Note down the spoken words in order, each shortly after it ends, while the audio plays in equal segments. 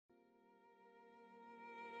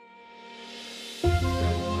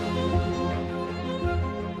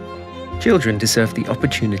Children deserve the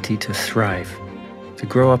opportunity to thrive, to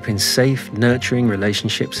grow up in safe, nurturing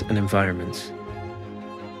relationships and environments.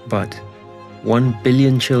 But 1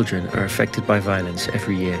 billion children are affected by violence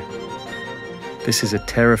every year. This is a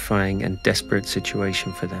terrifying and desperate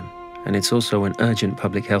situation for them, and it's also an urgent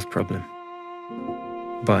public health problem.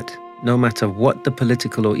 But no matter what the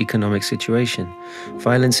political or economic situation,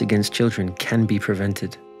 violence against children can be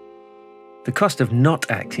prevented. The cost of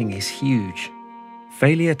not acting is huge.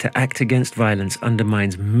 Failure to act against violence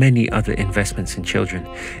undermines many other investments in children,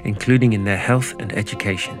 including in their health and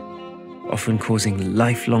education, often causing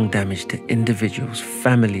lifelong damage to individuals,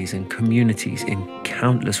 families, and communities in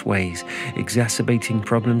countless ways, exacerbating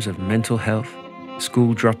problems of mental health,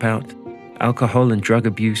 school dropout, alcohol and drug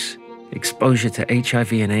abuse, exposure to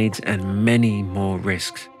HIV and AIDS, and many more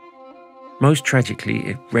risks. Most tragically,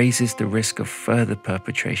 it raises the risk of further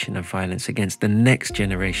perpetration of violence against the next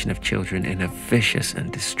generation of children in a vicious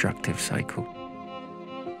and destructive cycle.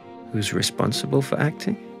 Who's responsible for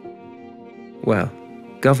acting? Well,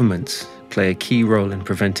 governments play a key role in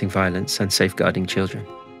preventing violence and safeguarding children.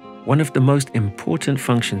 One of the most important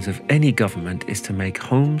functions of any government is to make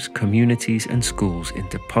homes, communities, and schools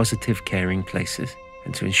into positive, caring places,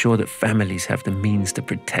 and to ensure that families have the means to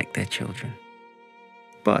protect their children.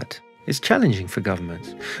 But it's challenging for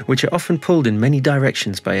governments, which are often pulled in many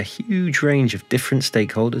directions by a huge range of different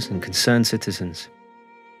stakeholders and concerned citizens.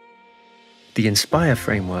 The INSPIRE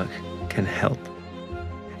framework can help.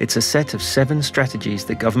 It's a set of 7 strategies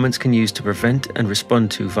that governments can use to prevent and respond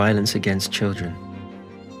to violence against children.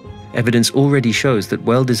 Evidence already shows that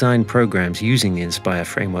well-designed programs using the INSPIRE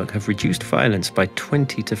framework have reduced violence by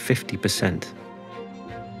 20 to 50%.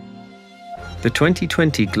 The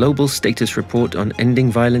 2020 Global Status Report on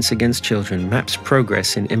Ending Violence Against Children maps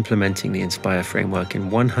progress in implementing the INSPIRE framework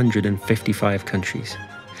in 155 countries.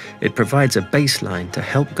 It provides a baseline to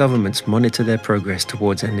help governments monitor their progress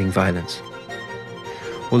towards ending violence.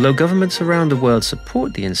 Although governments around the world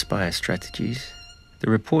support the INSPIRE strategies,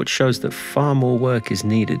 the report shows that far more work is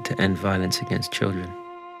needed to end violence against children.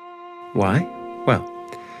 Why? Well,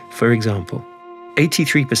 for example,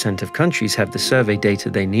 83% of countries have the survey data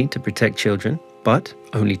they need to protect children, but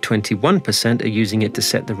only 21% are using it to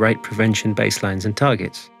set the right prevention baselines and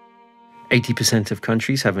targets. 80% of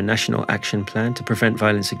countries have a national action plan to prevent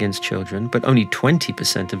violence against children, but only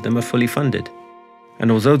 20% of them are fully funded.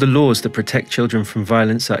 And although the laws that protect children from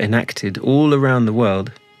violence are enacted all around the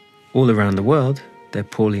world, they're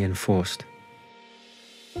poorly enforced.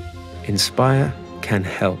 INSPIRE can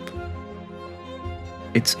help.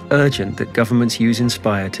 It's urgent that governments use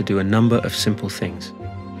INSPIRE to do a number of simple things.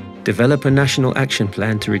 Develop a national action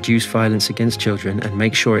plan to reduce violence against children and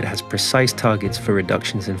make sure it has precise targets for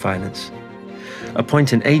reductions in violence.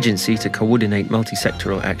 Appoint an agency to coordinate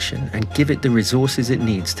multi-sectoral action and give it the resources it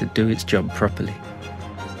needs to do its job properly.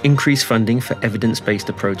 Increase funding for evidence-based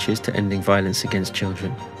approaches to ending violence against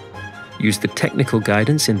children. Use the technical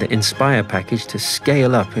guidance in the INSPIRE package to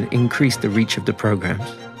scale up and increase the reach of the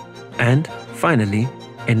programs. And finally,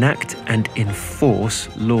 enact and enforce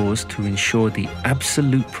laws to ensure the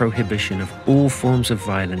absolute prohibition of all forms of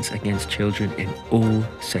violence against children in all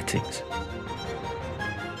settings.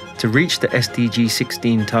 To reach the SDG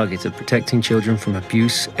 16 targets of protecting children from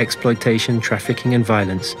abuse, exploitation, trafficking, and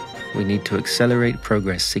violence, we need to accelerate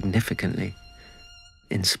progress significantly.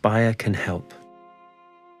 INSPIRE can help.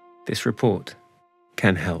 This report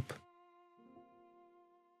can help.